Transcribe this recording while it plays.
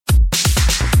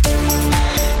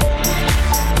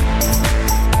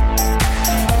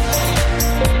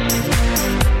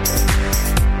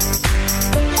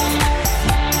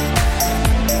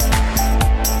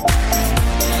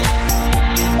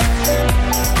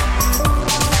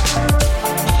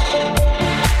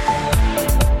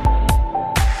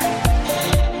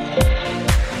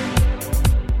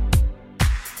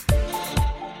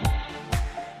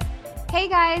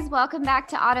welcome back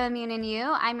to Autoimmune and You.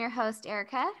 I'm your host,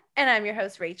 Erica. And I'm your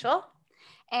host, Rachel.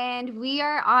 And we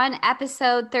are on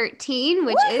episode 13,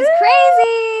 which Woo-hoo! is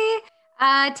crazy.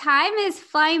 Time is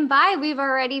flying by. We've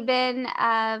already been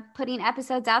putting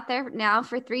episodes out there now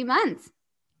for 3 months.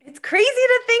 It's crazy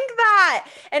to think that.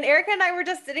 And Erica and I were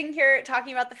just sitting here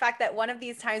talking about the fact that one of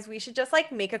these times we should just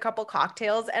like make a couple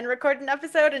cocktails and record an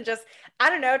episode and just, I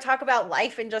don't know, talk about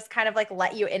life and just kind of like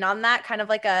let you in on that, kind of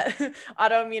like a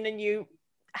Autoimmune and You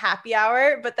happy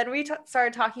hour. But then we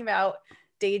started talking about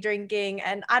day drinking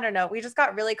and I don't know, we just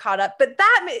got really caught up. But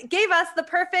that gave us the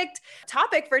perfect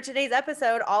topic for today's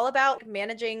episode, all about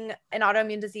managing an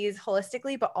autoimmune disease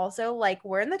holistically, but also like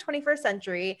we're in the 21st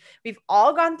century. We've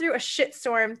all gone through a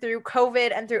shitstorm through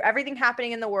COVID and through everything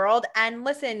happening in the world. And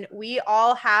listen, we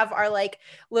all have our like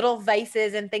little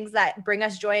vices and things that bring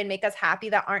us joy and make us happy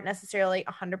that aren't necessarily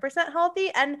 100% healthy.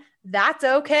 And that's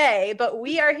okay. But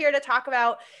we are here to talk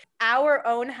about our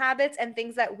own habits and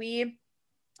things that we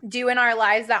do in our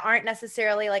lives that aren't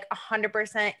necessarily like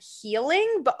 100%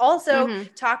 healing, but also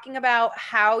talking about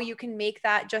how you can make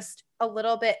that just a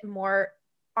little bit more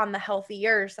on the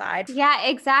healthier side. Yeah,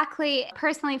 exactly.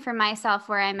 Personally, for myself,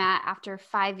 where I'm at after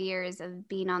 5 years of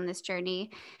being on this journey,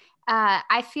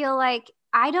 I feel like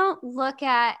I don't look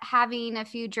at having a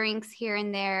few drinks here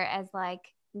and there as like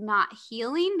not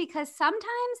healing, because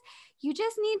sometimes you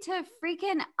just need to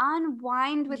freaking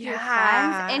unwind with your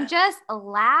friends and just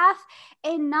laugh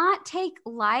and not take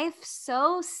life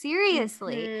so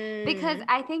seriously. Because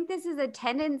I think this is a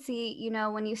tendency, you know,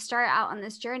 when you start out on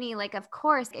this journey, like, of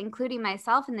course, including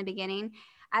myself in the beginning,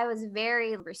 I was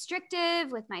very restrictive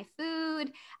with my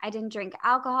food. I didn't drink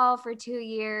alcohol for 2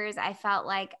 years. I felt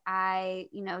like I,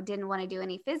 didn't want to do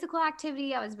any physical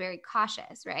activity. I was very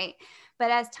cautious, right?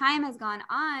 But as time has gone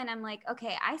on, I'm like,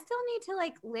 okay, I still need to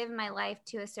like live my life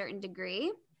to a certain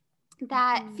degree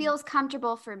that feels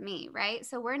comfortable for me, right?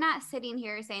 So we're not sitting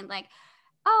here saying like,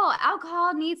 oh,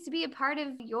 alcohol needs to be a part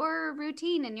of your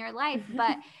routine in your life.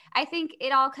 But I think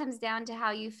it all comes down to how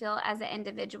you feel as an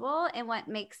individual and what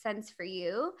makes sense for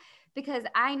you. Because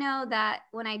I know that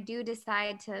when I do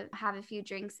decide to have a few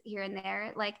drinks here and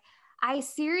there, like I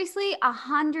seriously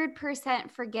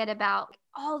 100% forget about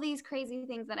all these crazy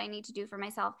things that I need to do for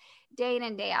myself day in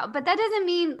and day out. But that doesn't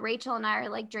mean Rachel and I are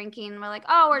like drinking. We're like,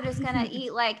 oh, we're just going to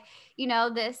eat like,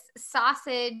 this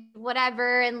sausage,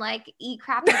 whatever, and like eat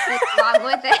crappy food along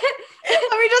with it.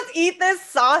 Let me just eat this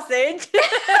sausage. You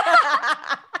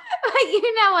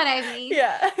know what I mean?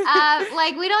 Yeah.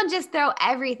 Like we don't just throw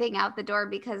everything out the door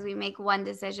because we make one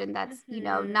decision that's,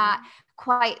 not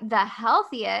quite the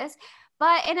healthiest.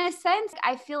 But in a sense,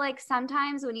 I feel like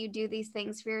sometimes when you do these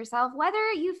things for yourself,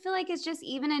 whether you feel like it's just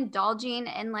even indulging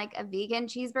in like a vegan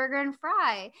cheeseburger and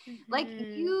fry, like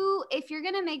if you're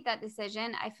going to make that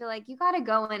decision, I feel like you got to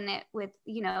go in it with,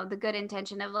 the good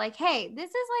intention of like, hey,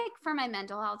 this is like for my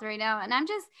mental health right now. And I'm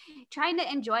just trying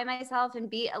to enjoy myself and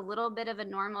be a little bit of a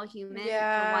normal human for 1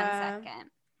 second.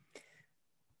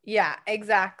 Yeah,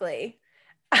 exactly.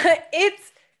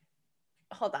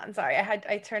 Hold on. Sorry.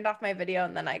 I turned off my video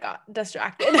and then I got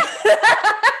distracted.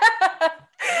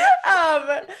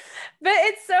 But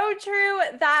it's so true,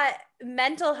 that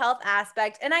mental health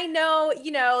aspect. And I know,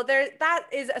 that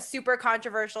is a super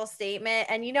controversial statement.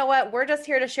 And you know what? We're just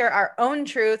here to share our own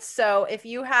truths. So if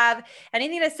you have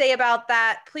anything to say about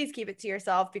that, please keep it to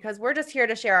yourself, because we're just here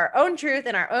to share our own truth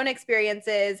and our own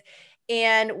experiences.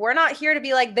 And we're not here to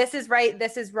be like, this is right,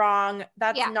 this is wrong.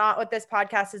 That's not what this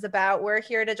podcast is about. We're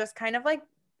here to just kind of like,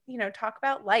 talk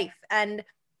about life. And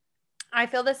I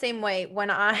feel the same way when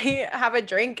I have a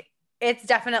drink. It's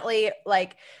definitely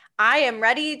like, I am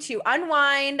ready to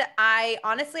unwind. I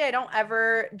don't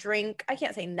ever drink. I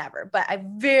can't say never, but I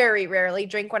very rarely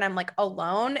drink when I'm like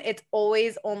alone. It's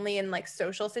always only in like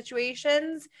social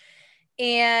situations.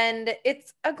 And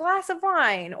it's a glass of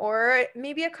wine or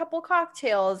maybe a couple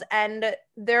cocktails. And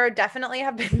there definitely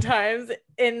have been times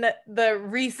in the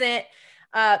recent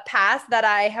past that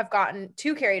I have gotten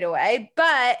too carried away,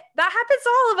 but that happens to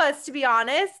all of us, to be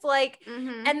honest. Like,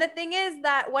 and the thing is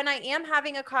that when I am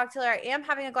having a cocktail or I am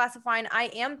having a glass of wine,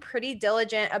 I am pretty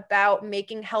diligent about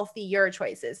making healthier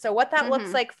choices. So what that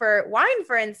looks like for wine,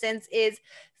 for instance, is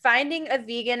finding a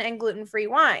vegan and gluten-free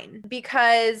wine,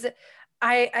 because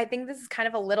I think this is kind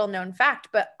of a little known fact,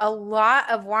 but a lot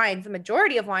of wines, the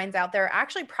majority of wines out there are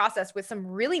actually processed with some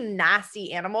really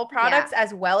nasty animal products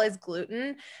as well as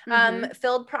gluten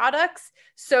filled products.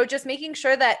 So just making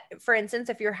sure that, for instance,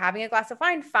 if you're having a glass of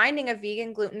wine, finding a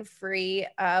vegan gluten-free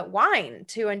wine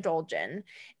to indulge in,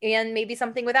 and maybe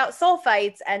something without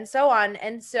sulfites and so on.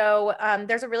 And so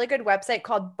there's a really good website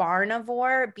called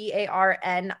Barnivore,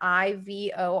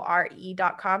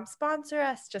 BARNIVORE.com. Sponsor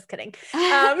us. Just kidding.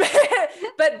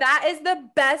 But that is the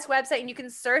best website, and you can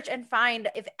search and find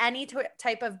if any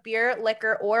type of beer,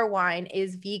 liquor, or wine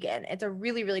is vegan. It's a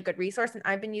really, really good resource, and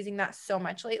I've been using that so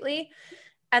much lately.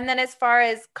 And then as far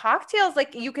as cocktails,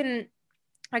 like you can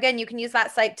use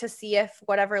that site to see if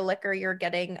whatever liquor you're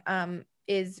getting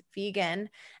is vegan.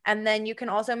 And then you can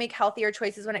also make healthier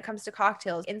choices when it comes to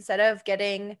cocktails. Instead of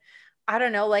getting, I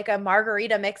don't know, like a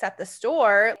margarita mix at the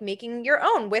store, making your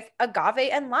own with agave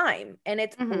and lime. And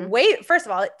it's first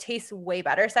of all, it tastes way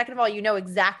better. Second of all, you know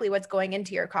exactly what's going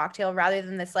into your cocktail rather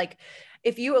than this, like,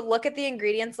 if you look at the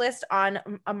ingredients list on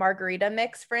a margarita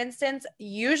mix, for instance,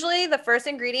 usually the first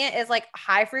ingredient is like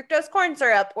high fructose corn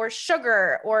syrup or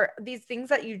sugar or these things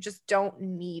that you just don't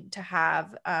need to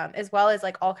have, as well as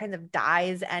like all kinds of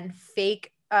dyes and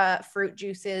fake fruit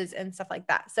juices and stuff like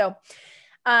that. So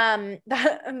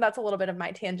that's a little bit of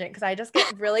my tangent because I just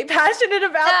get really passionate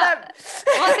about that.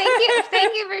 Well,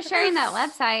 thank you for sharing that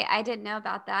website. I didn't know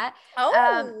about that.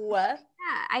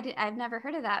 Yeah, I've never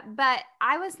heard of that. But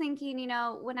I was thinking, you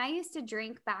know, when I used to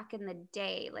drink back in the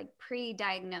day, like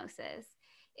pre-diagnosis,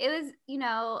 it was, you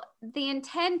know, the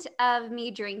intent of me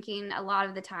drinking a lot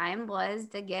of the time was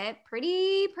to get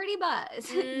pretty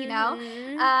buzz, you know?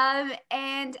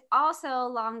 And also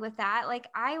along with that, like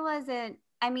I would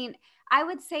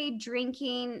say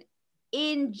drinking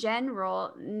in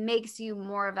general makes you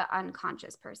more of an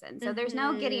unconscious person. So there's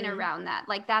no getting around that.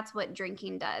 Like that's what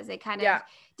drinking does. It kind of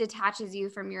detaches you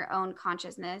from your own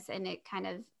consciousness and it kind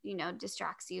of, you know,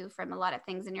 distracts you from a lot of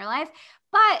things in your life.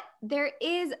 But there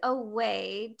is a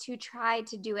way to try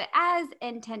to do it as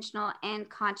intentional and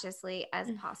consciously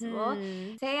as possible.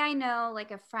 Say I know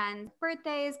like a friend's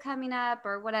birthday is coming up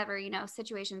or whatever, you know,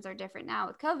 situations are different now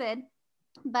with COVID.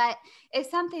 But if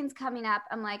something's coming up,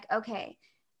 I'm like, okay,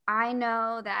 I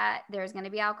know that there's going to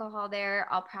be alcohol there.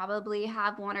 I'll probably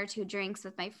have 1 or 2 drinks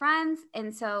with my friends.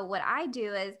 And so what I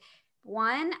do is,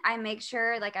 one, I make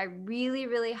sure like I really,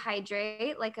 really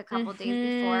hydrate like a couple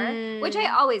days before, which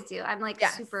I always do. I'm like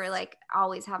super like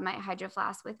always have my Hydro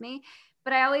Flask with me,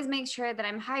 but I always make sure that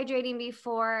I'm hydrating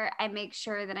before. I make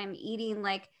sure that I'm eating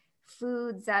like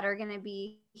foods that are going to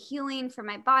be healing for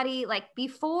my body, like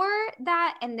before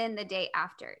that and then the day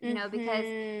after, you know,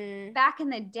 because back in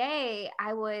the day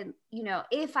I would, you know,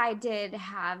 if I did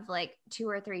have like 2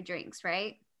 or 3 drinks,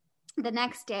 right, the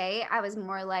next day I was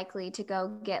more likely to go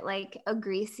get like a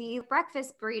greasy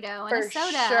breakfast burrito and a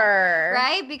soda,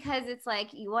 right? Because it's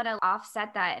like you want to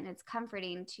offset that and it's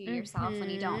comforting to yourself when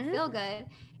you don't feel good.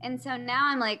 And so now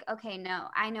I'm like, okay, no,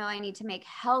 I know I need to make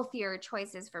healthier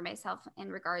choices for myself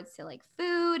in regards to like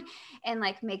food and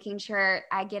like making sure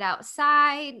I get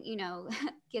outside, you know,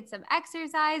 get some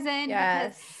exercise in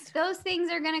because those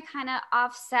things are going to kind of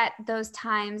offset those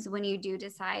times when you do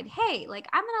decide, hey, like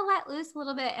I'm going to let loose a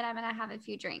little bit and I'm going to have a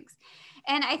few drinks.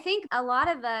 And I think a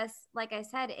lot of us, like I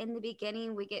said, in the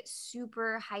beginning, we get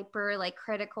super hyper, like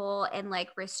critical and like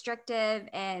restrictive.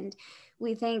 And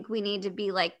we think we need to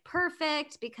be like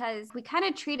perfect because we kind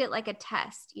of treat it like a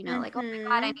test, you know, like, oh my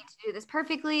God, I need to do this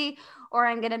perfectly or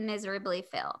I'm going to miserably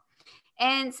fail.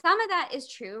 And some of that is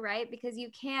true, right? Because you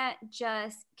can't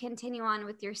just continue on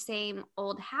with your same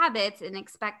old habits and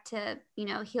expect to, you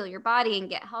know, heal your body and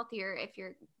get healthier if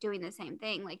you're doing the same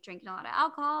thing, like drinking a lot of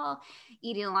alcohol,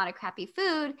 eating a lot of crappy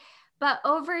food. But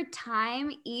over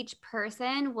time, each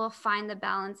person will find the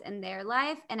balance in their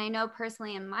life. And I know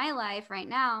personally in my life right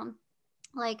now,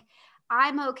 like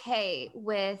I'm okay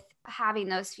with having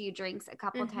those few drinks a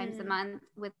couple times a month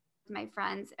with my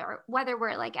friends, or whether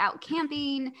we're like out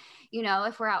camping, you know,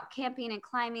 if we're out camping and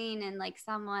climbing and like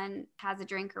someone has a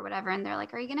drink or whatever and they're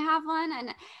like, are you gonna have one?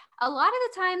 And a lot of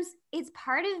the times it's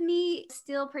part of me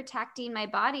still protecting my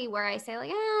body where I say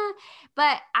like,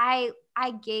 but I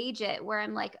gauge it where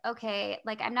I'm like, okay,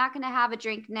 like I'm not gonna have a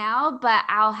drink now, but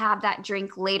I'll have that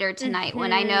drink later tonight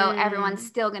when I know everyone's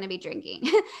still gonna be drinking.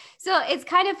 So it's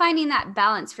kind of finding that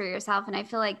balance for yourself. And I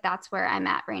feel like that's where I'm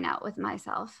at right now with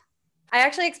myself. I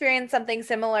actually experienced something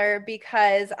similar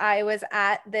because I was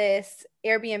at this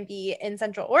Airbnb in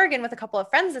Central Oregon with a couple of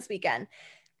friends this weekend.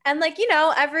 And like, you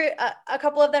know, a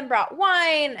couple of them brought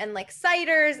wine and like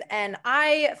ciders, and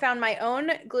I found my own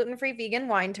gluten-free vegan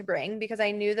wine to bring because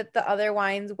I knew that the other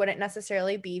wines wouldn't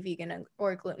necessarily be vegan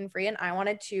or gluten-free, and I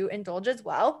wanted to indulge as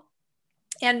well.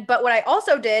 But what I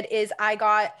also did is I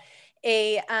got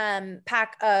a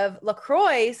pack of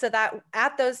LaCroix so that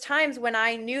at those times when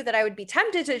I knew that I would be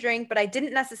tempted to drink, but I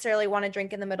didn't necessarily want to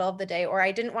drink in the middle of the day, or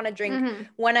I didn't want to drink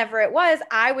whenever it was,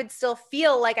 I would still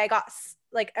feel like I got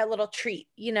like a little treat,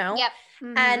 you know? Yep.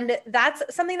 And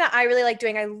that's something that I really like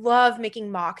doing. I love making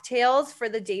mocktails for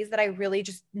the days that I really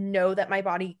just know that my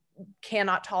body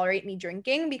cannot tolerate me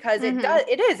drinking, because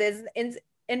it is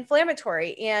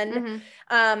inflammatory. And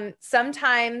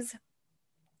sometimes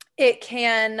it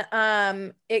can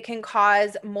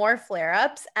cause more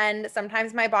flare-ups, and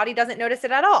sometimes my body doesn't notice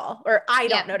it at all, or I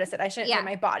don't notice it. I shouldn't say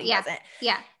my body doesn't.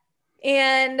 Yeah.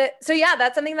 And so, yeah,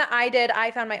 that's something that I did.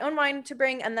 I found my own wine to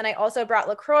bring. And then I also brought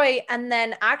LaCroix. And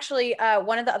then actually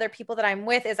one of the other people that I'm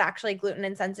with is actually gluten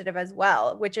insensitive as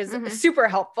well, which is super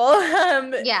helpful.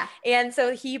 And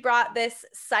so he brought this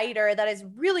cider that is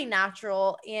really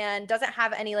natural and doesn't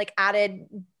have any like added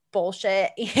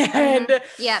bullshit, and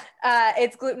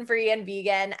it's gluten-free and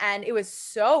vegan, and it was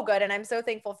so good, and I'm so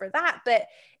thankful for that. But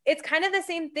it's kind of the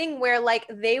same thing where like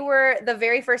they were the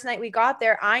very first night we got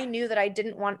there, I knew that I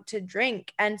didn't want to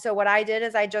drink. And so what I did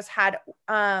is I just had,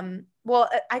 well,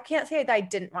 I can't say that I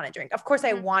didn't want to drink. Of course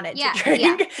I wanted to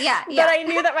drink, but I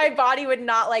knew that my body would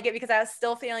not like it because I was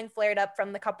still feeling flared up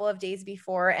from the couple of days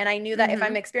before. And I knew that if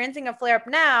I'm experiencing a flare up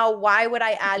now, why would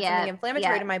I add something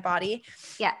inflammatory to my body?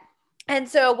 And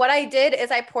so what I did is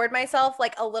I poured myself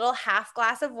like a little half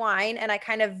glass of wine, and I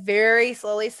kind of very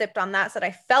slowly sipped on that so that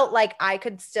I felt like I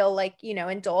could still like, you know,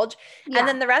 indulge. And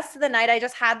then the rest of the night I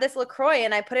just had this LaCroix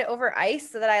and I put it over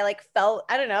ice so that I like felt,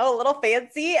 I don't know, a little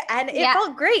fancy, and it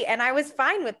felt great. And I was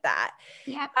fine with that.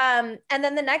 And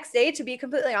then the next day, to be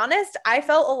completely honest, I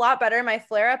felt a lot better. My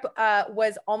flare up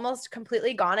was almost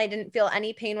completely gone. I didn't feel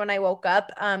any pain when I woke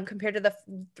up compared to the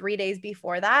 3 days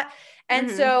before that. And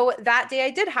so that day I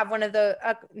did have one of the,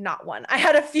 not one, I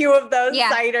had a few of those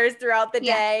ciders throughout the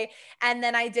day. And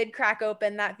then I did crack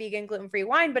open that vegan gluten-free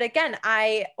wine. But again,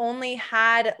 I only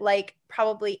had like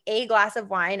probably a glass of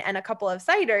wine and a couple of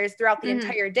ciders throughout the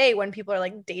entire day, when people are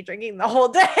like day drinking the whole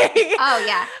day.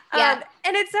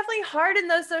 And it's definitely hard in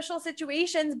those social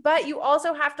situations, but you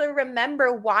also have to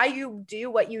remember why you do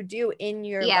what you do in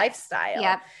your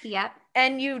lifestyle.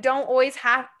 And you don't always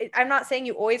have, I'm not saying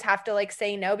you always have to like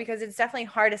say no, because it's definitely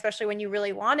hard, especially when you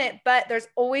really want it, but there's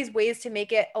always ways to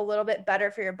make it a little bit better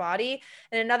for your body.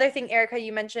 And another thing, Erica,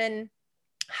 you mentioned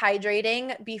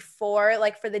hydrating before,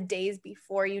 like for the days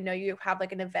before, you know, you have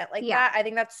like an event like that. I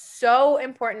think that's so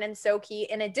important and so key.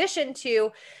 In addition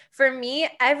to, for me,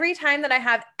 every time that I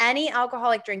have any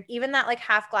alcoholic drink, even that like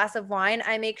half glass of wine,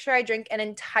 I make sure I drink an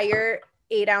entire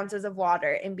 8 ounces of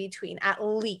water in between, at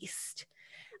least.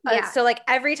 So like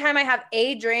every time I have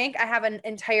a drink, I have an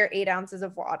entire 8 ounces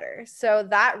of water. So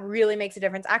that really makes a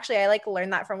difference. Actually, I like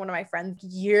learned that from one of my friends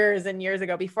years and years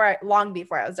ago, long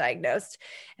before I was diagnosed.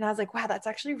 And I was like, wow, that's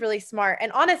actually really smart.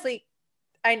 And honestly,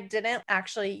 I didn't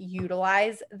actually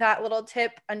utilize that little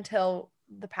tip until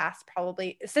the past,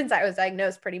 probably since I was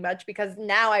diagnosed, pretty much, because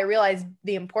now I realize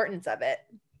the importance of it.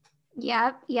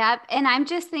 Yep. And I'm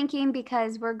just thinking,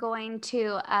 because we're going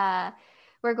to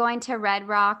Red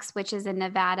Rocks, which is in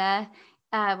Nevada.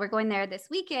 We're going there this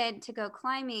weekend to go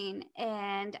climbing.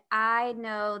 And I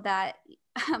know that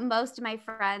most of my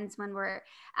friends, when we're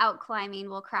out climbing,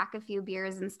 will crack a few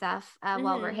beers and stuff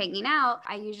while we're hanging out.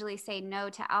 I usually say no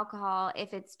to alcohol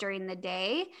if it's during the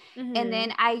day. And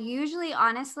then I usually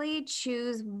honestly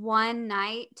choose one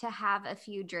night to have a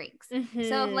few drinks.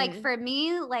 So like for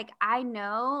me, like I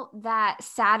know that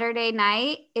Saturday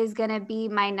night is going to be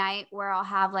my night where I'll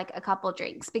have like a couple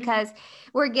drinks, because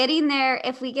we're getting there.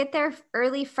 If we get there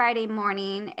early Friday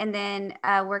morning and then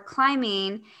we're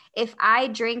climbing, if I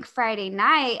drink Friday night,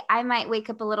 I might wake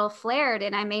up a little flared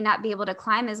and I may not be able to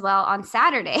climb as well on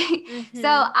Saturday. So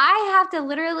I have to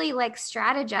literally like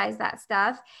strategize that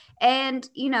stuff. And,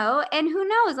 you know, and who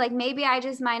knows, like maybe I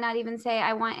just might not even say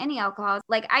I want any alcohol.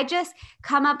 Like I just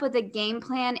come up with a game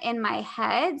plan in my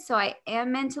head, so I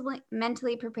am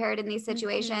mentally prepared in these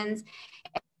situations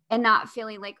and not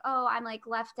feeling like, oh, I'm like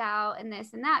left out and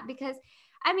this and that. Because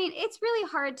I mean, it's really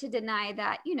hard to deny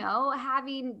that, you know,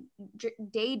 having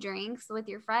day drinks with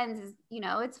your friends is, you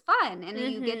know, it's fun and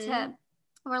you get to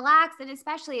relax. And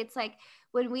especially it's like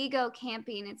when we go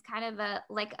camping, it's kind of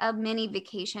like a mini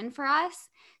vacation for us.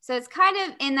 So it's kind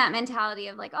of in that mentality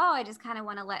of like, oh, I just kind of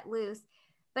want to let loose.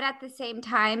 But at the same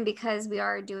time, because we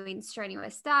are doing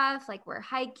strenuous stuff, like we're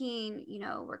hiking, you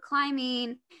know, we're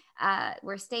climbing,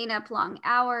 we're staying up long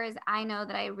hours. I know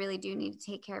that I really do need to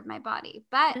take care of my body,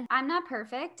 but I'm not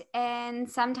perfect. And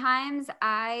sometimes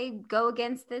I go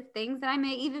against the things that I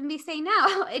may even be saying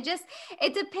now. It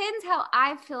depends how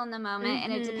I feel in the moment,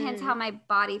 and it depends how my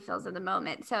body feels in the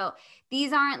moment. So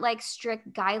these aren't like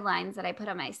strict guidelines that I put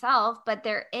on myself, but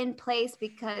they're in place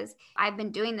because I've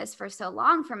been doing this for so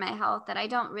long for my health that I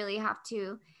don't really have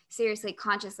to seriously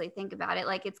consciously think about it.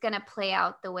 Like, it's going to play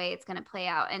out the way it's going to play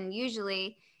out. And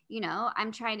usually,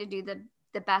 I'm trying to do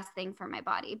the best thing for my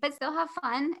body, but still have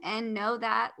fun and know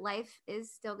that life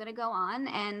is still going to go on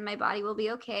and my body will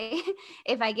be okay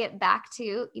if I get back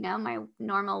to, my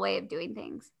normal way of doing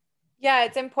things. Yeah,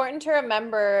 it's important to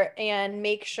remember and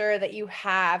make sure that you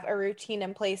have a routine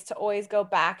in place to always go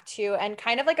back to, and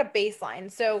kind of like a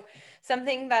baseline. So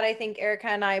something that I think Erica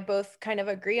and I both kind of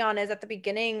agree on is at the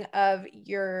beginning of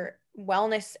your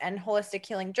wellness and holistic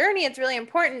healing journey, it's really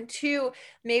important to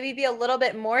maybe be a little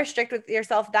bit more strict with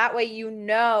yourself. That way,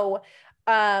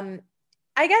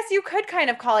 I guess you could kind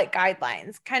of call it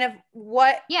guidelines, kind of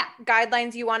what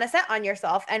guidelines you want to set on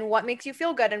yourself and what makes you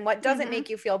feel good and what doesn't make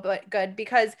you feel good.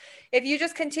 Because if you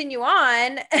just continue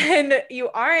on and you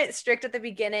aren't strict at the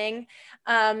beginning,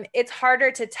 it's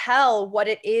harder to tell what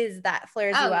it is that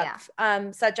flares you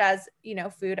up, such as,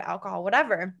 food, alcohol,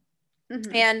 whatever.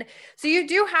 And so you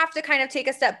do have to kind of take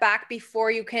a step back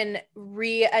before you can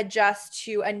readjust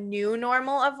to a new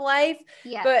normal of life.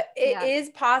 But it is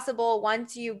possible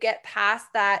once you get past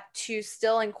that to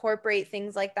still incorporate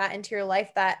things like that into your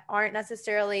life that aren't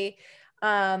necessarily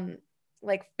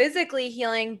like physically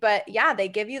healing, but they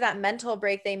give you that mental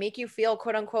break. They make you feel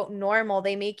quote unquote normal.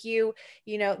 They make you,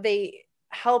 they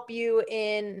help you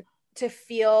to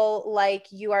feel like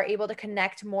you are able to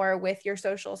connect more with your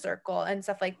social circle and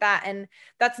stuff like that. And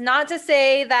that's not to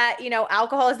say that,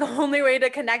 alcohol is the only way to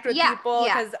connect with people,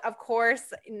 because of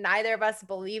course, neither of us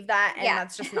believe that. And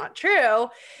that's just not true.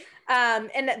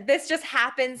 And this just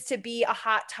happens to be a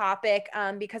hot topic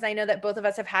because I know that both of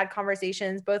us have had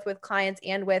conversations, both with clients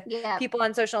and with people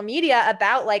on social media,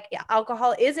 about like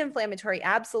alcohol is inflammatory.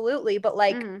 Absolutely. But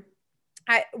like,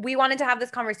 we wanted to have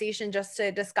this conversation just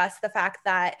to discuss the fact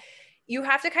that you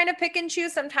have to kind of pick and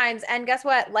choose sometimes. And guess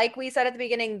what? Like we said at the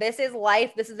beginning, this is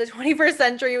life. This is the 21st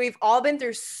century. We've all been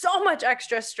through so much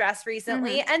extra stress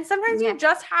recently. And sometimes you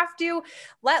just have to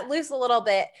let loose a little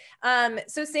bit.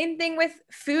 So same thing with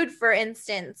food, for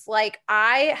instance. Like,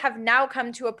 I have now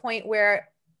come to a point where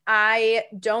I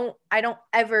don't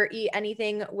ever eat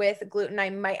anything with gluten. I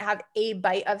might have a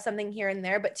bite of something here and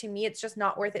there, but to me, it's just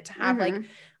not worth it to have like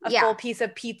a full piece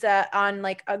of pizza on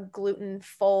like a gluten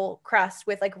full crust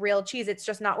with like real cheese. It's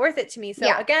just not worth it to me.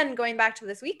 So again, going back to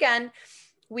this weekend,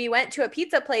 we went to a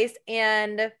pizza place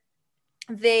and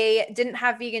they didn't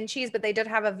have vegan cheese, but they did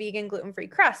have a vegan gluten-free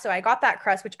crust. So I got that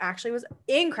crust, which actually was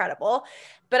incredible,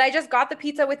 but I just got the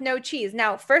pizza with no cheese.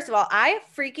 Now, first of all, I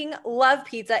freaking love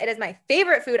pizza. It is my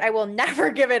favorite food. I will never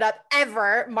give it up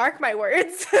ever. Mark my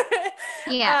words.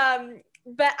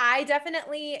 But I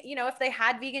definitely, if they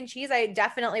had vegan cheese, I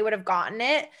definitely would have gotten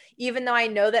it, even though I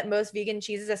know that most vegan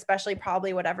cheeses, especially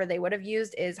probably whatever they would have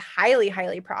used, is highly,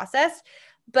 highly processed.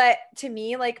 But to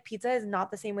me, like, pizza is not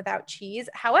the same without cheese.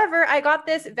 However, I got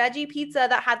this veggie pizza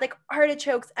that had like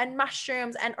artichokes and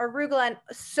mushrooms and arugula and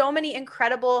so many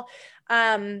incredible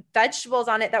vegetables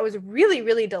on it that was really,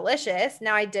 really delicious.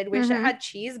 Now, I did wish it had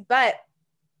cheese, but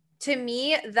to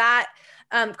me, that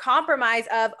compromise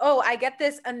of, I get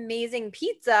this amazing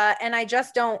pizza and I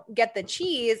just don't get the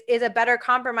cheese is a better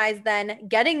compromise than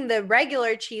getting the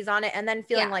regular cheese on it and then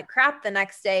feeling like crap the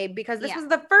next day, because this was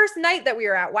the first night that we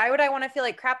were at. Why would I want to feel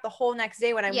like crap the whole next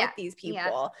day when I'm with these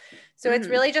people? So it's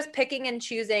really just picking and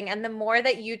choosing. And the more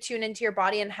that you tune into your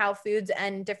body and how foods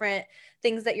and different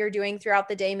things that you're doing throughout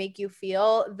the day make you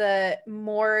feel, the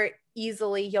more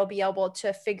easily you'll be able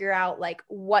to figure out like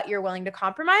what you're willing to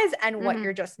compromise and what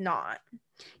you're just not.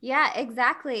 Yeah,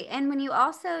 exactly. And when you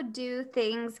also do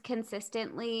things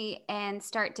consistently and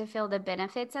start to feel the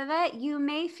benefits of it, you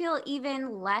may feel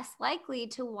even less likely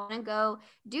to want to go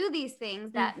do these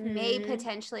things that may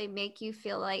potentially make you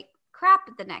feel like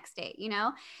crap the next day,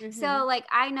 So like,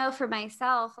 I know for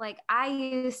myself, like, I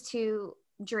used to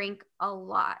drink a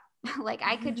lot. Like,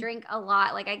 I could drink a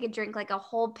lot. Like, I could drink like a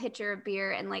whole pitcher of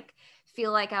beer and like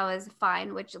feel like I was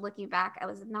fine, which looking back, I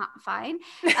was not fine.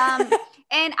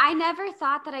 And I never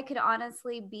thought that I could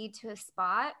honestly be to a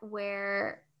spot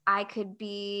where I could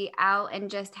be out and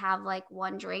just have like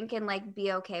one drink and like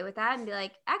be okay with that and be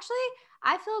like, actually,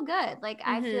 I feel good. Like,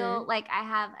 I feel like I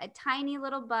have a tiny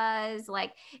little buzz.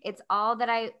 Like, it's all that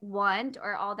I want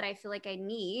or all that I feel like I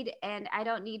need. And I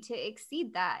don't need to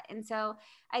exceed that. And so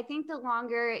I think the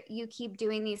longer you keep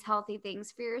doing these healthy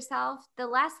things for yourself, the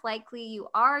less likely you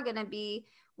are going to be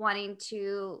wanting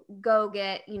to go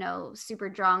get, you know, super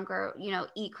drunk or, you know,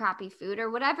 eat crappy food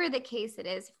or whatever the case it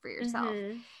is for yourself.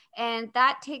 And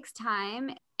that takes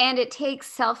time, and it takes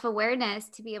self-awareness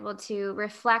to be able to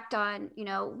reflect on, you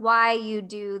know, why you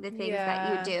do the things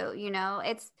that you do. You know,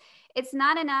 it's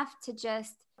not enough to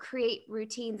just create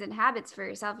routines and habits for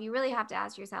yourself. You really have to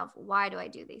ask yourself, why do I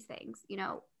do these things? You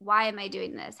know, why am I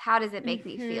doing this? How does it make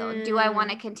me feel? Do I want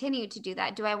to continue to do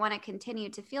that? Do I want to continue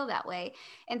to feel that way?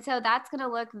 And so that's going to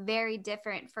look very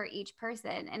different for each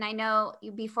person. And I know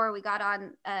before we got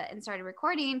on and started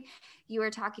recording, you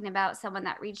were talking about someone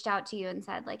that reached out to you and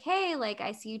said like, hey, like,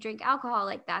 I see you drink alcohol,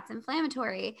 like that's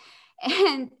inflammatory.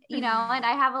 And, you know, and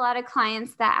I have a lot of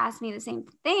clients that ask me the same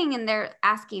thing, and they're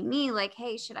asking me like,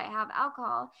 hey, should I have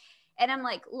alcohol? And I'm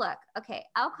like, look, okay,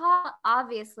 alcohol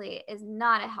obviously is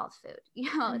not a health food.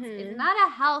 You know, it's not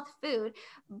a health food,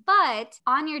 but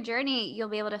on your journey, you'll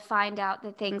be able to find out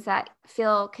the things that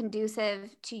feel conducive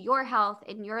to your health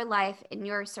in your life, in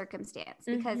your circumstance,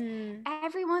 because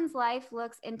everyone's life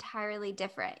looks entirely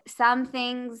different. Some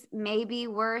things may be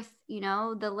worth, you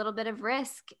know, the little bit of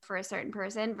risk for a certain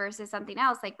person versus something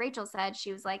else. Like Rachel said,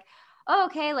 she was like, oh,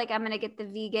 okay, like I'm going to get the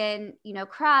vegan, you know,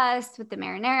 crust with the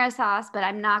marinara sauce, but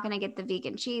I'm not going to get the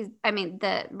vegan cheese. I mean,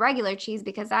 the regular cheese,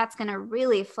 because that's going to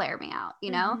really flare me out, you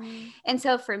know? And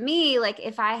so for me, like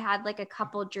if I had like a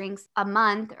couple drinks a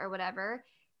month or whatever,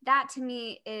 that to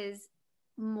me is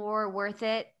more worth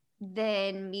it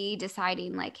than me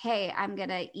deciding like, hey, I'm going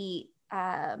to eat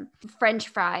French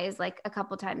fries like a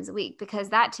couple times a week, because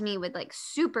that to me would like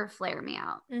super flare me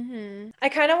out. I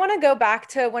kind of want to go back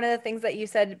to one of the things that you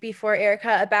said before,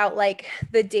 Erica, about like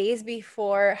the days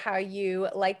before, how you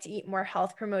like to eat more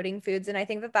health promoting foods. And I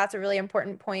think that that's a really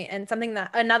important point, and something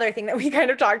that another thing that we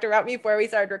kind of talked about before we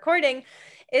started recording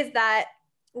is that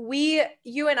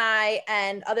you and I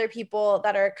and other people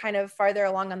that are kind of farther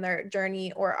along on their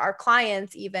journey, or our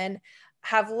clients even,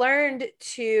 have learned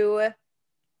to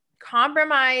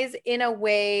compromise in a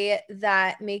way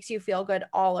that makes you feel good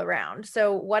all around.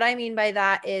 So what I mean by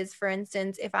that is, for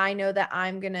instance, if I know that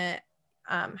I'm going to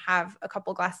have a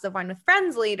couple glasses of wine with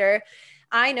friends later,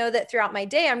 I know that throughout my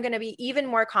day, I'm going to be even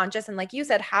more conscious. And like you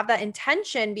said, have that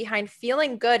intention behind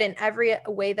feeling good in every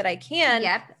way that I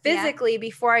can physically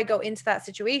before I go into that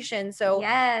situation. So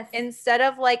instead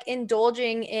of like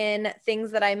indulging in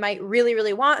things that I might really,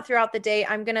 really want throughout the day,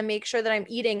 I'm going to make sure that I'm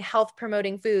eating health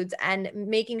promoting foods and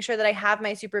making sure that I have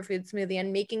my superfood smoothie,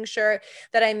 and making sure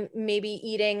that I'm maybe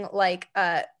eating like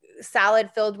salad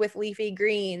filled with leafy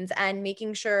greens, and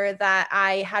making sure that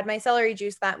I had my celery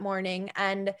juice that morning.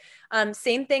 And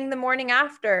same thing the morning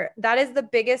after. That is the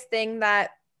biggest thing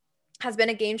that has been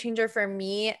a game changer for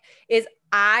me, is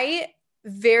I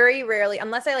very rarely,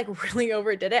 unless I like really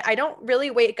overdid it, I don't really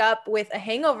wake up with a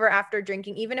hangover after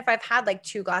drinking, even if I've had like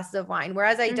 2 glasses of wine,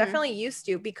 whereas I definitely used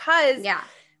to, because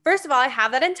first of all, I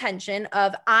have that intention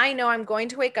of, I know I'm going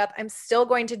to wake up, I'm still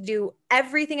going to do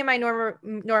everything in my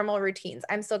normal routines.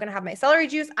 I'm still going to have my celery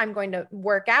juice. I'm going to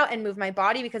work out and move my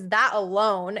body, because that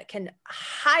alone can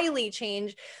highly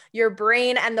change your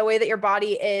brain and the way that your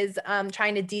body is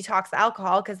trying to detox the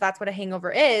alcohol, because that's what a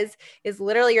hangover is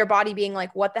literally your body being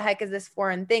like, what the heck is this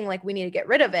foreign thing? Like, we need to get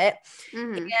rid of it.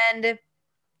 And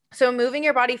so moving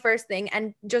your body first thing,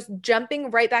 and just jumping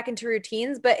right back into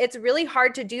routines. But it's really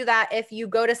hard to do that if you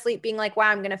go to sleep being like, wow,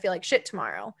 I'm going to feel like shit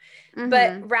tomorrow.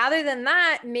 But rather than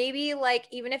that, maybe like,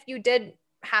 even if you did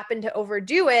happen to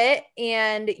overdo it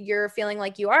and you're feeling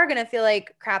like you are going to feel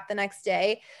like crap the next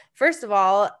day, first of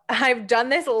all, I've done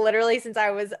this literally since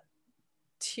I was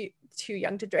too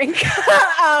young to drink.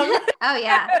 I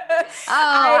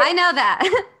know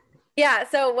that. Yeah.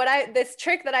 So this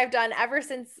trick that I've done ever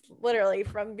since, literally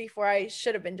from before I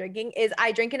should have been drinking, is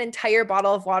I drink an entire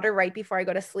bottle of water right before I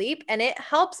go to sleep. And it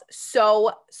helps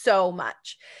so, so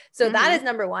much. So that is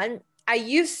number one. I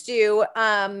used to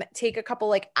take a couple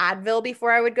like Advil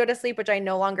before I would go to sleep, which I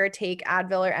no longer take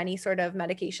Advil or any sort of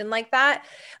medication like that.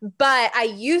 But I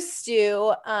used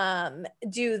to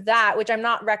do that, which I'm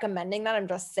not recommending that. I'm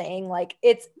just saying like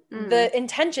it's the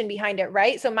intention behind it,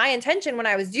 right? So my intention when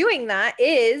I was doing that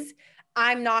is,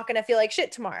 I'm not going to feel like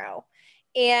shit tomorrow.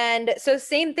 And so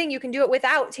same thing, you can do it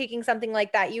without taking something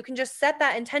like that. You can just set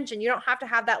that intention. You don't have to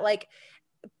have that like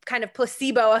kind of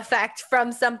placebo effect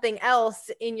from something else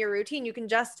in your routine. You can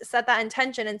just set that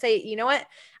intention and say, you know what?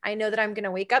 I know that I'm going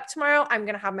to wake up tomorrow. I'm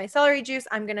going to have my celery juice.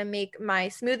 I'm going to make my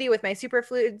smoothie with my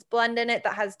superfoods blend in it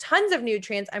that has tons of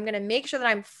nutrients. I'm going to make sure that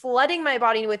I'm flooding my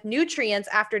body with nutrients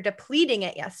after depleting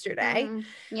it yesterday.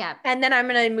 Yeah. And then I'm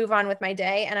going to move on with my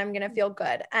day and I'm going to feel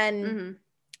good. And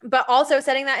but also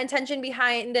setting that intention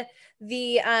behind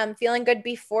the feeling good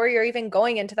before you're even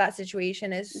going into that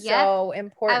situation is so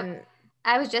important.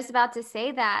 I was just about to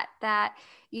say that,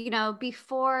 you know,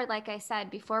 before, like I said,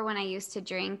 before when I used to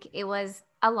drink, it was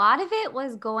a lot of it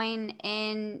was going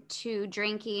into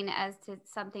drinking as to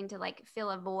something to like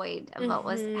fill a void of what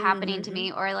was happening to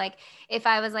me. Or like if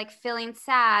I was like feeling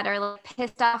sad or like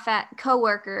pissed off at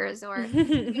coworkers or,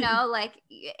 you know, like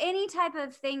any type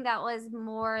of thing that was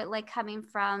more like coming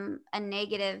from a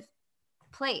negative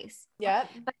place. Yeah.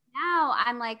 But now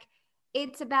I'm like,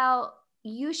 it's about,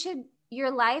 your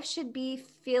life should be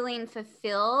feeling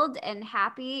fulfilled and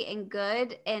happy and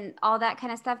good and all that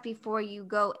kind of stuff before you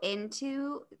go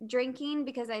into drinking,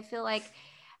 because I feel like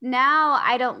now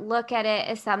I don't look at it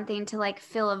as something to like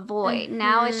fill a void.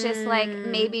 Now it's just like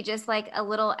maybe just like a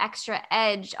little extra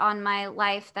edge on my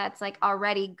life that's like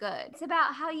already good. It's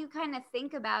about how you kind of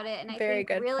think about it. And I Very think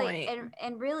good really, point.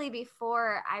 and really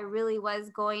before I really was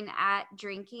going at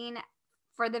drinking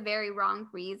for the very wrong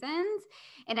reasons.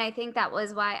 And I think that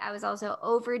was why I was also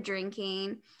over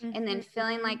drinking and then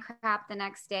feeling like crap the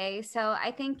next day. So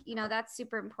I think, you know, that's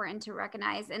super important to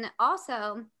recognize. And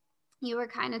also, you were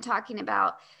kind of talking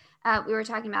about, we were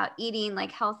talking about eating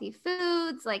like healthy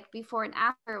foods, like before and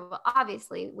after. Well,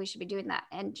 obviously, we should be doing that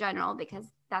in general because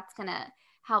that's going to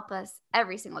help us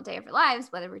every single day of our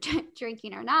lives, whether we're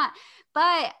drinking or not.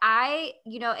 But I,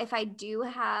 you know, if I do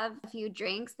have a few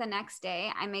drinks the next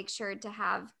day, I make sure to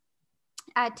have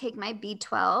take my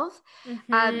B12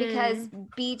 because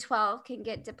B12 can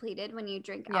get depleted when you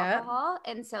drink alcohol.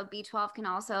 And so B12 can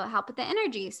also help with the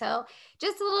energy. So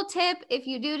just a little tip, if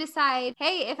you do decide,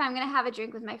 hey, if I'm going to have a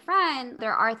drink with my friend,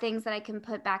 there are things that I can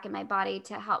put back in my body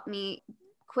to help me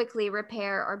quickly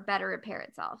repair or better repair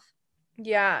itself.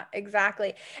 Yeah,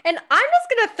 exactly. And I'm just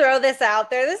going to throw this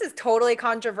out there. This is totally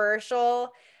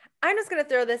controversial. I'm just going to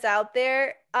throw this out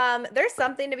there. There's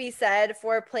something to be said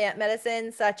for plant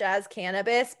medicine such as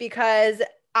cannabis, because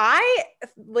I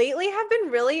lately have been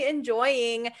really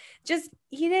enjoying just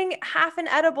eating half an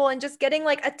edible and just getting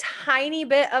like a tiny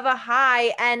bit of a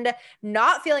high and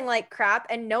not feeling like crap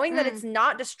and knowing that it's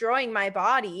not destroying my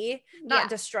body. Not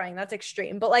destroying, that's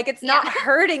extreme, but like it's not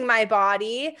hurting my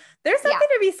body. There's something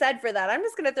to be said for that. I'm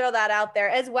just going to throw that out there,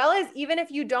 as well as even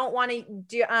if you don't want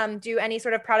to do any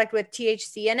sort of product with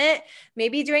THC in it,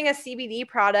 maybe doing a CBD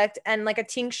product and like a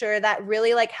tincture that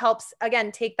really like helps,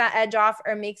 again, take that edge off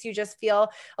or makes you just feel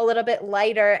a little bit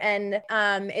lighter and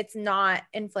it's not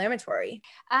inflammatory.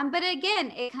 But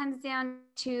again, it comes down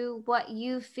to what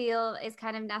you feel is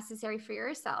kind of necessary for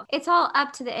yourself. It's all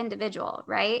up to the individual,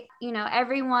 right? You know,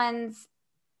 everyone's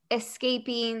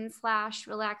escaping /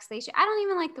 relaxation. I don't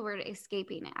even like the word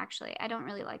escaping, actually. I don't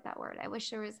really like that word. I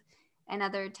wish there was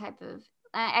another type of,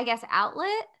 I guess,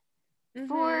 outlet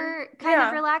for kind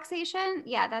of relaxation.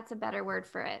 Yeah, that's a better word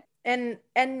for it. And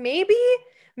maybe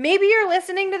you're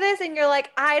listening to this and you're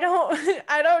like, I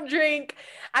don't drink.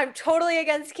 I'm totally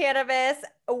against cannabis.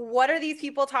 What are these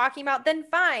people talking about? Then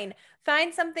fine.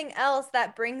 Find something else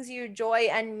that brings you joy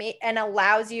and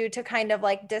allows you to kind of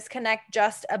like disconnect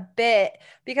just a bit,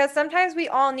 because sometimes we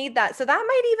all need that. So that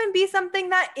might even be something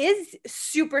that is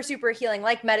super, super healing,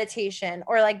 like meditation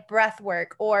or like breath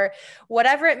work or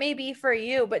whatever it may be for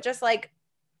you. But just like,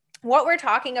 what we're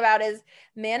talking about is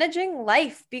managing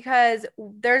life, because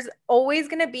there's always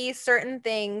going to be certain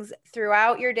things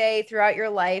throughout your day, throughout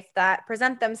your life that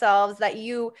present themselves that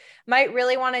you might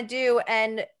really want to do.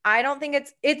 And I don't think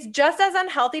it's just as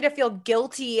unhealthy to feel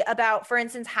guilty about, for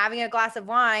instance, having a glass of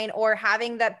wine or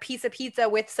having that piece of pizza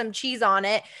with some cheese on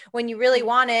it when you really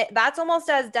want it. That's almost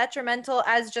as detrimental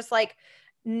as just like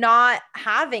not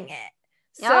having it.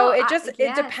 So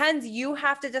it depends. You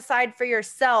have to decide for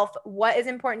yourself what is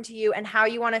important to you and how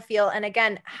you want to feel. And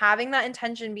again, having that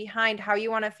intention behind how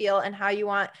you want to feel and how you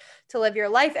want to live your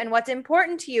life and what's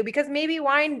important to you, because maybe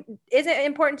wine isn't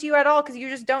important to you at all because you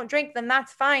just don't drink, then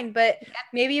that's fine. But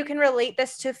maybe you can relate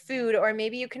this to food, or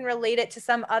maybe you can relate it to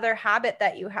some other habit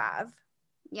that you have.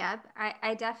 Yeah,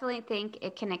 I definitely think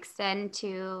it can extend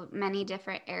to many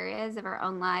different areas of our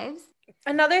own lives.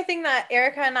 Another thing that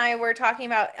Erica and I were talking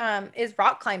about is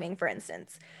rock climbing, for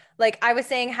instance. Like I was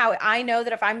saying, how I know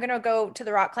that if I'm going to go to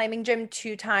the rock climbing gym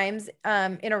 2 times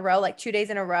in a row, like 2 days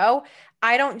in a row,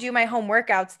 I don't do my home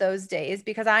workouts those days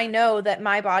because I know that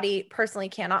my body personally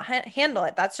cannot handle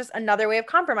it. That's just another way of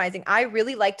compromising. I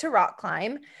really like to rock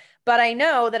climb, but I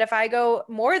know that if I go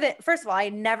more than, first of all, I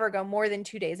never go more than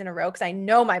 2 days in a row because I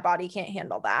know my body can't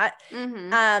handle that.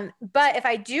 But if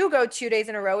I do go 2 days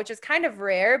in a row, which is kind of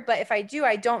rare, but if I do,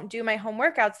 I don't do my home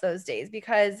workouts those days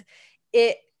because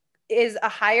it is a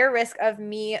higher risk of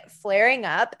me flaring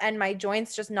up and my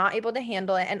joints just not able to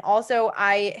handle it. And also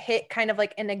I hit kind of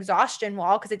like an exhaustion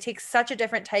wall because it takes such a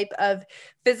different type of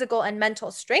physical and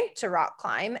mental strength to rock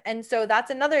climb. And so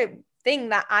that's another thing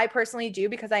that I personally do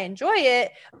because I enjoy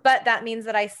it, but that means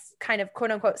that I kind of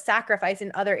quote unquote sacrifice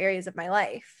in other areas of my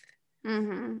life.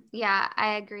 Yeah,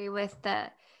 I agree with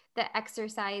the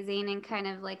exercising and kind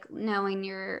of like knowing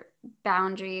your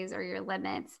boundaries or your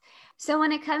limits. So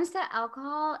when it comes to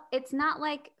alcohol, it's not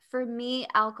like for me,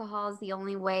 alcohol is the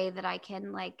only way that I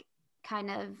can like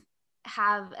kind of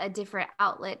have a different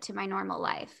outlet to my normal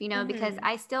life, you know, because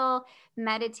I still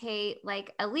meditate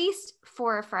like at least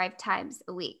 4 or 5 times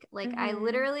a week. Like I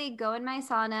literally go in my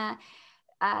sauna,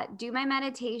 do my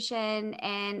meditation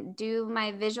and do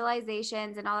my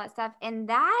visualizations and all that stuff. And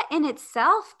that in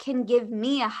itself can give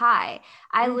me a high.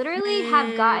 I literally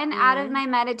have gotten out of my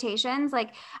meditations.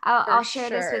 Like I'll share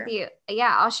this with you.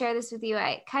 Yeah, I'll share this with you.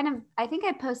 I think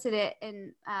I posted it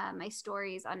in my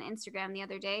stories on Instagram the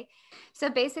other day. So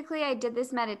basically I did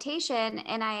this meditation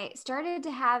and I started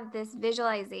to have this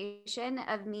visualization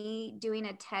of me doing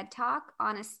a TED Talk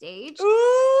on a stage.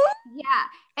 Ooh.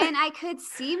 Yeah. And I could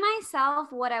see myself,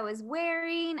 what I was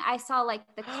wearing. I saw like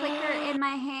the clicker in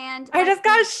my hand. I just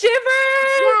got shivers.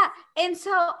 Yeah. And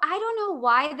so I don't know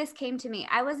why this came to me.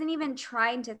 I wasn't even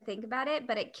trying to think about it,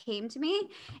 but it came to me.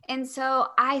 And so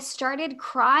I started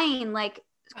crying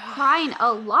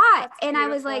a lot. And I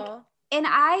was like, and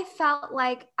I felt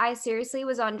like I seriously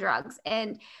was on drugs.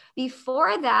 And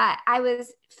before that, I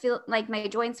was like my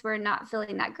joints were not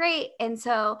feeling that great. And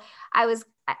so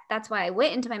that's why I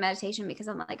went into my meditation because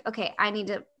I'm like, okay, I need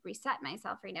to reset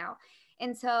myself right now.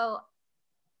 And so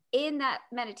in that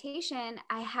meditation,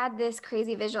 I had this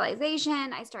crazy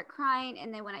visualization. I start crying.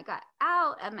 And then when I got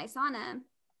out of my sauna,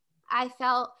 I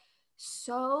felt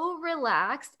so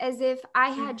relaxed as if I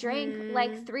had drank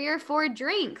like 3 or 4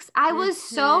 drinks. I was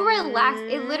so relaxed.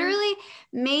 It literally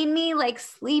made me like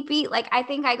sleepy. Like I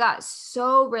think I got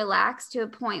so relaxed to a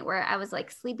point where I was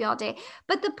like sleepy all day.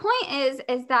 But the point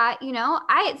is that, you know,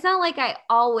 it's not like I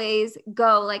always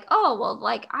go like, oh, well,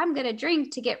 like I'm going to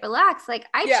drink to get relaxed. Like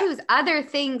I choose other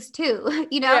things too,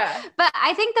 you know? But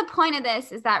I think the point of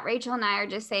this is that Rachel and I are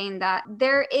just saying that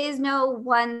there is no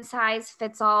one size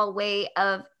fits all way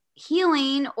of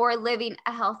healing or living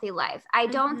a healthy life. I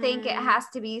don't think it has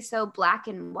to be so black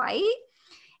and white.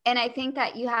 And I think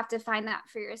that you have to find that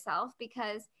for yourself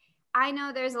because I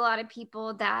know there's a lot of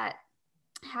people that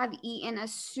have eaten a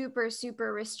super,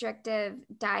 super restrictive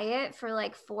diet for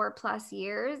like 4+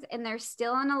 years and they're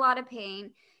still in a lot of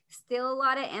pain, still a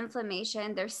lot of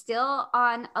inflammation. They're still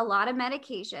on a lot of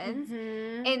medications.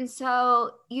 And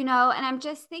so, you know, and I'm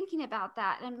just thinking about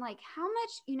that. And I'm like, how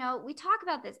much, you know, we talk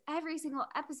about this every single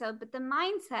episode, but the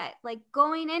mindset, like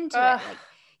going into it, like,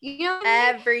 you know,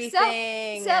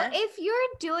 everything. So if you're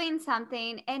doing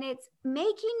something and it's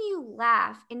making you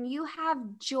laugh and you have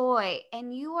joy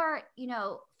and you are, you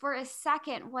know, for a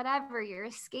second, whatever, you're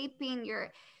escaping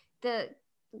the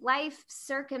life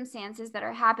circumstances that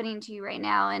are happening to you right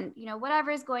now and, you know,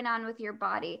 whatever is going on with your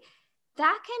body,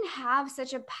 that can have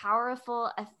such a powerful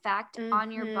effect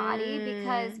on your body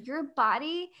because your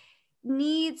body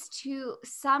needs to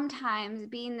sometimes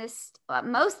be in this,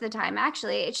 most of the time,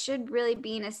 actually, it should really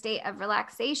be in a state of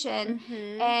relaxation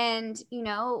and, you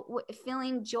know,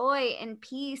 feeling joy and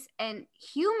peace, and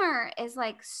humor is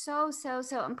like so, so,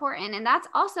 so important. And that's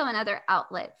also another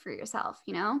outlet for yourself,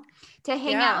 you know, to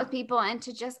hang out with people and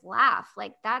to just laugh.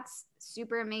 Like that's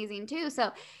super amazing too.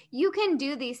 So you can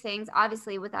do these things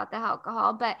obviously without the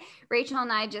alcohol, but Rachel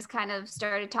and I just kind of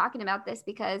started talking about this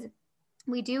because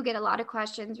we do get a lot of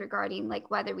questions regarding like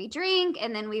whether we drink.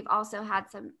 And then we've also had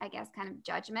some, I guess, kind of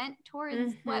judgment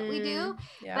towards what we do.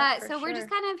 But so we're just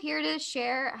kind of here to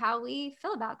share how we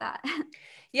feel about that.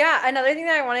 Yeah. Another thing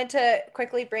that I wanted to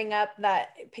quickly bring up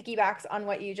that piggybacks on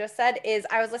what you just said is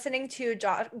I was listening to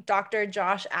Dr.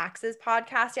 Josh Axe's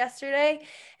podcast yesterday,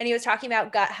 and he was talking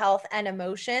about gut health and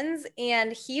emotions.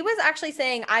 And he was actually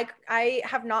saying, I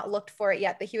have not looked for it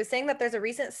yet, but he was saying that there's a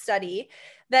recent study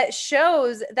that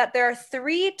shows that there are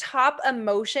 3 top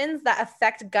emotions that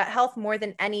affect gut health more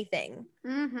than anything.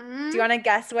 Do you want to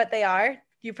guess what they are?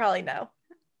 You probably know.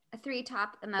 3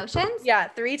 top emotions? Yeah,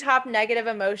 3 top negative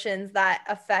emotions that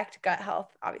affect gut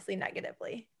health, obviously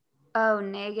negatively. Oh,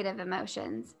 negative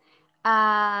emotions.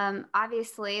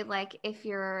 Obviously, like if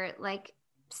you're like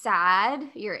sad,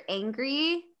 you're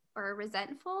angry or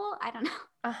resentful. I don't know.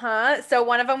 Uh-huh. So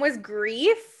one of them was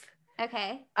grief.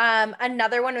 Okay.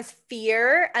 Another one was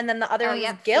fear, and then the other Oh, one was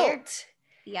yep. Fear. guilt.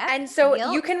 Yep. And so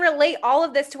you Guilt. can relate all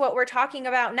of this to what we're talking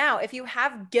about now. If you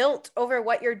have guilt over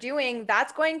what you're doing,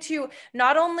 that's going to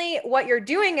not only what you're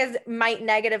doing is might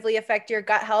negatively affect your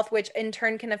gut health, which in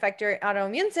turn can affect your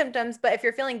autoimmune symptoms. But if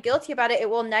you're feeling guilty about it, it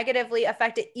will negatively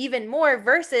affect it even more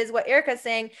versus what Erica's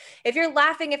saying. If you're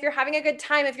laughing, if you're having a good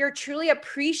time, if you're truly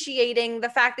appreciating the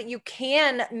fact that you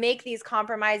can make these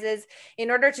compromises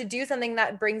in order to do something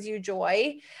that brings you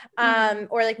joy,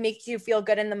 or like makes you feel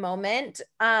good in the moment.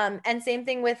 And same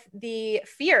thing with the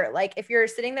fear. Like if you're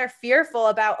sitting there fearful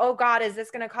about, oh God, is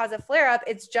this going to cause a flare up?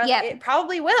 It's just, it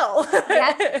probably will.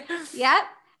 Yep. Yep.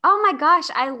 Oh my gosh.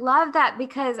 I love that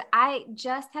because I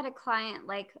just had a client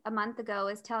like a month ago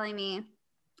was telling me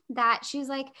that she's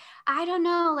like, I don't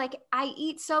know, like I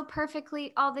eat so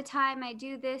perfectly all the time. I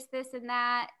do this, this, and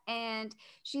that. And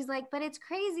she's like, but it's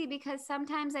crazy because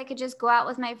sometimes I could just go out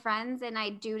with my friends and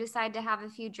I do decide to have a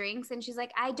few drinks. And she's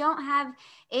like, I don't have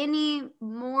any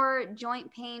more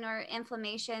joint pain or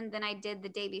inflammation than I did the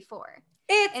day before.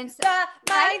 It's the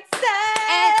mindset.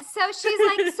 And so she's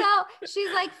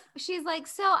like,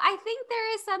 so I think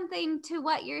there is something to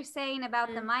what you're saying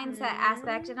about the mindset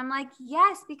aspect. And I'm like,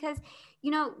 yes, because,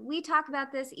 you know, we talk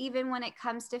about this even when it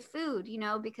comes to food, you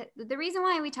know, because the reason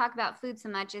why we talk about food so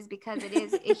much is because it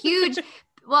is a huge,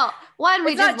 well, one,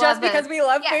 we it's not just because we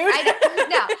love food.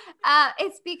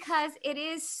 It's because it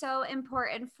is so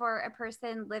important for a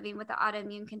person living with an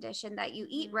autoimmune condition that you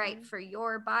eat right for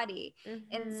your body.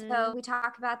 And so we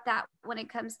talk about that when it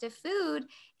comes to food.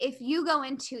 If you go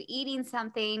into eating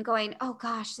something going, oh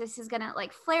gosh, this is going to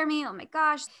like flare me. Oh my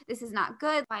gosh, this is not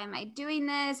good. Why am I doing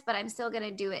this? But I'm still going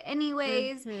to do it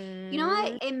anyways. You know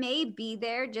what? It may be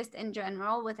there just in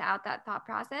general without that thought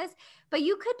process, but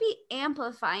you could be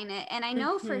amplifying it. And I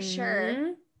know for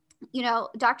sure, you know,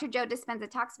 Dr. Joe Dispenza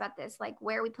talks about this, like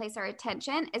where we place our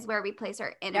attention is where we place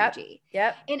our energy.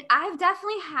 Yep. And I've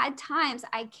definitely had times,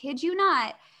 I kid you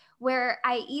not, where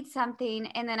I eat something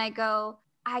and then I go,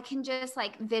 I can just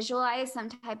like visualize some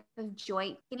type of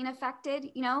joint getting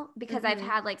affected, you know, because I've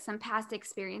had like some past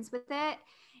experience with it.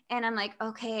 And I'm like,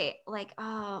 okay, like,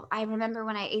 oh, I remember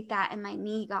when I ate that and my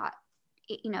knee got,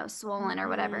 you know, swollen or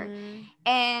whatever.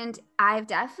 And I've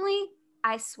definitely,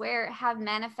 I swear, have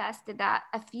manifested that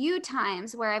a few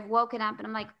times where I've woken up and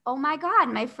I'm like, oh my God,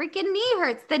 my freaking knee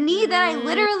hurts. The knee that I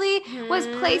literally was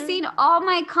placing all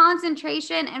my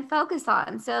concentration and focus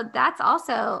on. So that's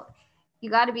also, you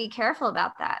got to be careful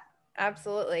about that.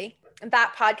 Absolutely.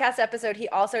 That podcast episode, he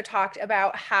also talked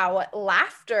about how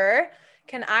laughter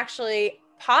can actually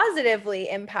positively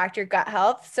impact your gut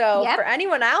health. So for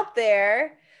anyone out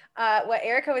there, what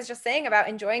Erica was just saying about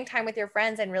enjoying time with your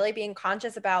friends and really being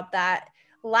conscious about that,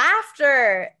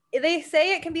 laughter, they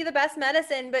say it can be the best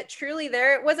medicine, but truly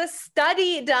there was a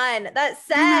study done that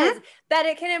says that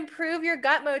it can improve your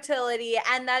gut motility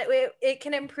and that it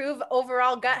can improve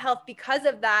overall gut health because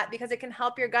of that, because it can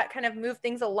help your gut kind of move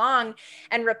things along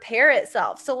and repair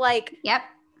itself. So like,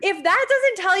 if that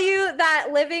doesn't tell you that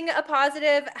living a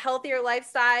positive, healthier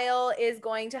lifestyle is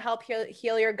going to help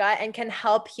heal your gut and can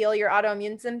help heal your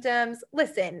autoimmune symptoms,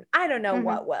 listen, I don't know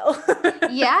what will.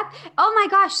 Oh my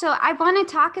gosh. So I want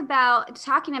to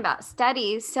talking about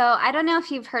studies. So I don't know if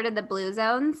you've heard of the blue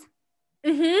zones.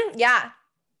 Yeah.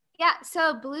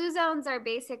 So blue zones are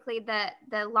basically the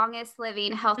longest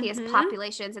living, healthiest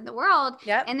populations in the world.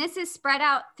 And this is spread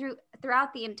out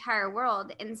throughout the entire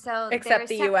world. And so except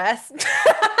the US.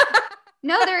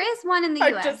 No, there is one in the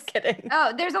US. I'm just kidding.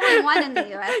 Oh, there's only one in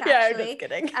the US, actually. Yeah, I'm just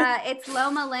kidding. It's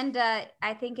Loma Linda,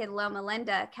 I think in Loma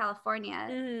Linda,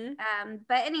 California.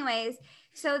 But anyways,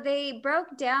 so they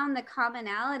broke down the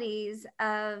commonalities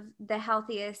of the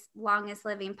healthiest, longest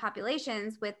living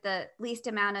populations with the least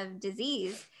amount of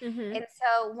disease. And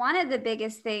so one of the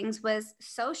biggest things was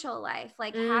social life,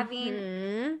 like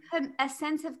having a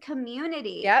sense of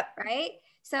community, right?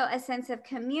 So a sense of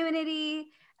community,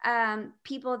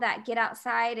 people that get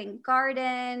outside and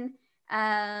garden,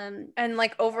 and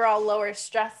like overall lower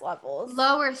stress levels,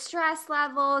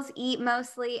 eat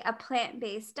mostly a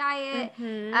plant-based diet,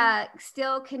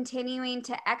 still continuing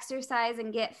to exercise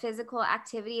and get physical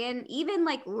activity in, even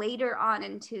like later on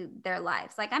into their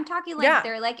lives. Like I'm talking like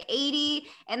they're like 80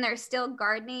 and they're still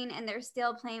gardening and they're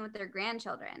still playing with their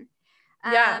grandchildren.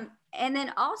 And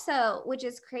then also, which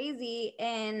is crazy,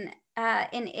 in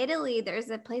Italy, there's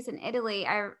a place in Italy,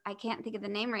 I can't think of the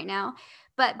name right now,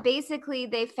 but basically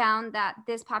they found that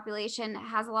this population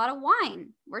has a lot of wine.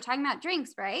 We're talking about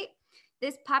drinks, right?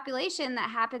 this population that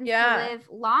happens to Yeah. live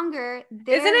longer.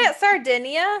 Isn't it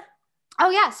Sardinia? Oh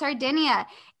yeah, Sardinia.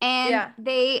 And Yeah.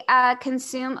 they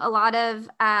consume a lot of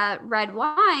red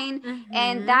wine,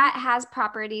 and Mhm. that has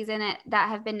properties in it that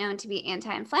have been known to be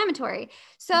anti-inflammatory.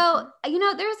 So, Mhm. you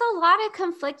know, there's a lot of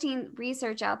conflicting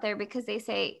research out there because they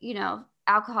say, you know,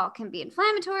 alcohol can be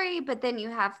inflammatory, but then you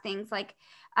have things like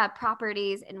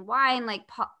properties in wine, like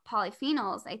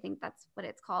polyphenols, I think that's what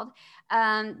it's called,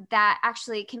 that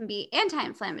actually can be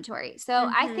anti-inflammatory. So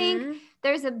I think Mhm.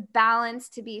 there's a balance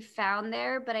to be found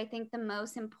there, but I think the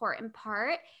most important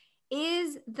part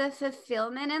is the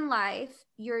fulfillment in life,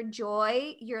 your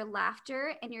joy, your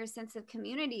laughter, and your sense of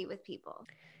community with people.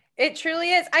 It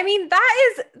truly is. I mean,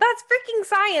 that's freaking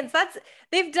science.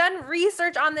 They've done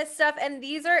research on this stuff, and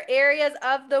these are areas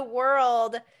of the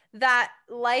world that,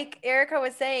 like Erica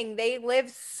was saying, they live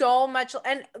so much,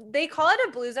 and they call it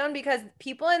a blue zone because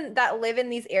people that live in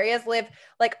these areas live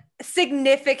like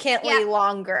significantly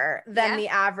longer than the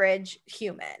average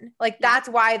human. Like that's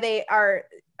why they are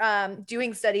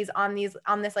doing studies on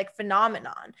this like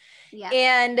phenomenon.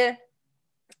 And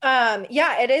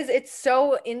it's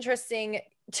so interesting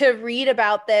to read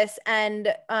about this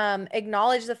and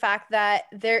acknowledge the fact that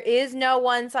there is no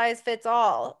one size fits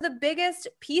all. The biggest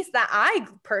piece that I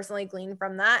personally glean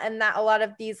from that, and that a lot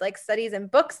of these like studies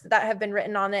and books that have been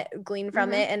written on it glean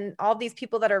from it, and all these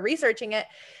people that are researching it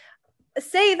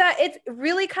say that it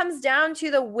really comes down to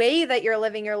the way that you're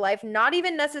living your life, not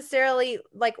even necessarily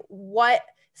like what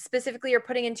specifically you're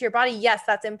putting into your body. Yes,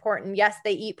 that's important. Yes,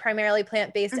 they eat primarily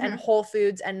plant-based and whole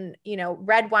foods, and, you know,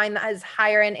 red wine that has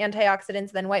higher in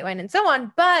antioxidants than white wine and so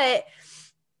on. But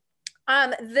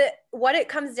what it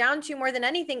comes down to more than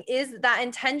anything is that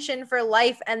intention for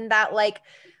life, and that like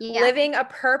living a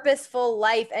purposeful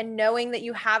life, and knowing that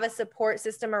you have a support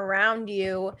system around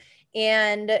you,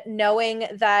 and knowing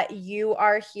that you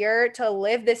are here to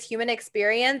live this human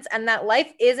experience, and that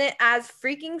life isn't as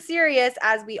freaking serious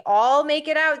as we all make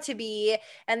it out to be,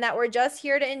 and that we're just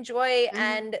here to enjoy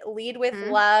and lead with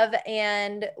love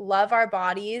and love our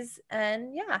bodies.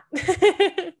 And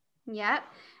Yep.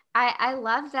 I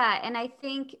love that. And I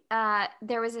think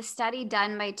there was a study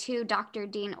done by Dr.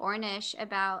 Dean Ornish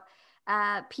about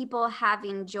people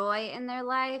having joy in their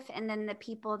life, and then the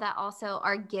people that also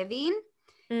are giving.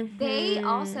 They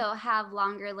also have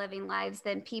longer living lives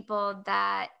than people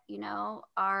that, you know,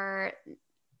 are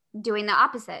doing the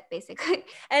opposite, basically.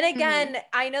 And again,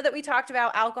 I know that we talked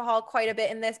about alcohol quite a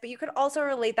bit in this, but you could also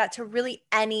relate that to really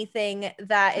anything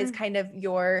that is kind of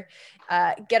your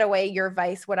getaway, your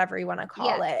vice, whatever you want to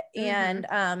call it.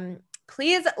 And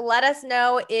please let us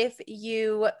know if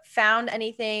you found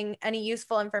any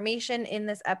useful information in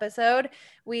this episode.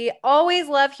 We always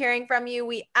love hearing from you.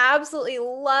 We absolutely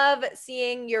love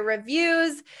seeing your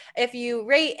reviews. If you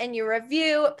rate and you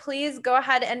review, please go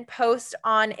ahead and post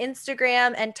on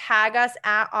Instagram and tag us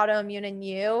at Autoimmune and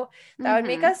You. That would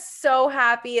make us so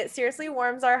happy. It seriously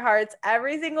warms our hearts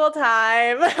every single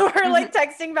time. We're like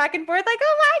texting back and forth like,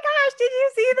 oh my gosh, did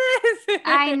you see this?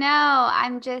 I know.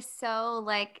 I'm just so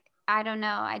like, I don't know.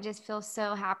 I just feel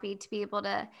so happy to be able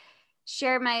to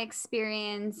share my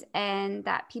experience, and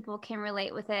that people can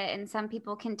relate with it, and some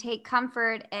people can take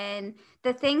comfort in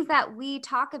the things that we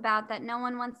talk about that no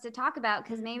one wants to talk about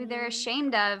because maybe they're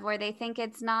ashamed of, or they think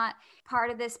it's not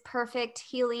part of this perfect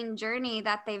healing journey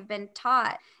that they've been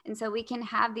taught. And so we can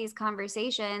have these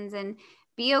conversations and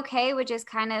be okay with just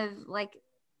kind of like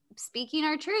speaking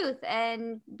our truth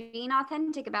and being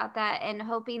authentic about that, and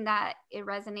hoping that it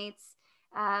resonates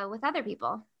with other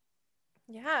people.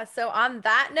 Yeah. So on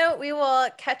that note, we will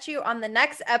catch you on the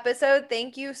next episode.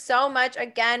 Thank you so much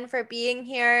again for being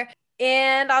here.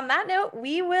 And on that note,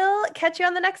 we will catch you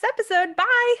on the next episode.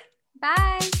 Bye.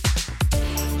 Bye.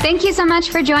 Thank you so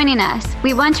much for joining us.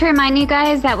 We want to remind you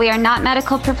guys that we are not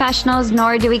medical professionals,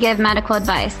 nor do we give medical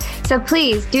advice. So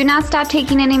please do not stop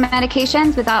taking any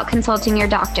medications without consulting your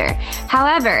doctor.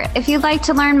 However, if you'd like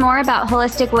to learn more about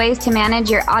holistic ways to manage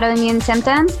your autoimmune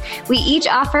symptoms, we each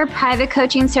offer private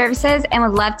coaching services and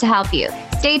would love to help you.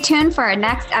 Stay tuned for our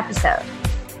next episode.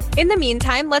 In the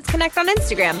meantime, let's connect on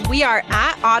Instagram. We are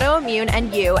at Autoimmune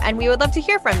and You, and we would love to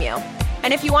hear from you.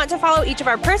 And if you want to follow each of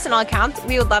our personal accounts,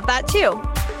 we would love that too.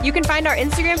 You can find our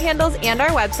Instagram handles and our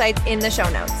websites in the show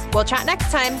notes. We'll chat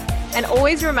next time. And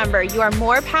always remember, you are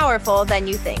more powerful than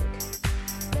you think.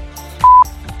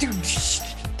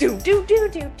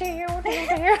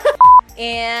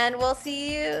 And we'll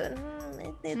see you.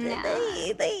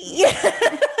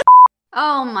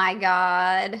 Oh my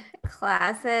God.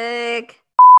 Classic.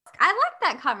 I like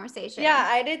that conversation. Yeah,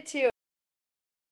 I did too.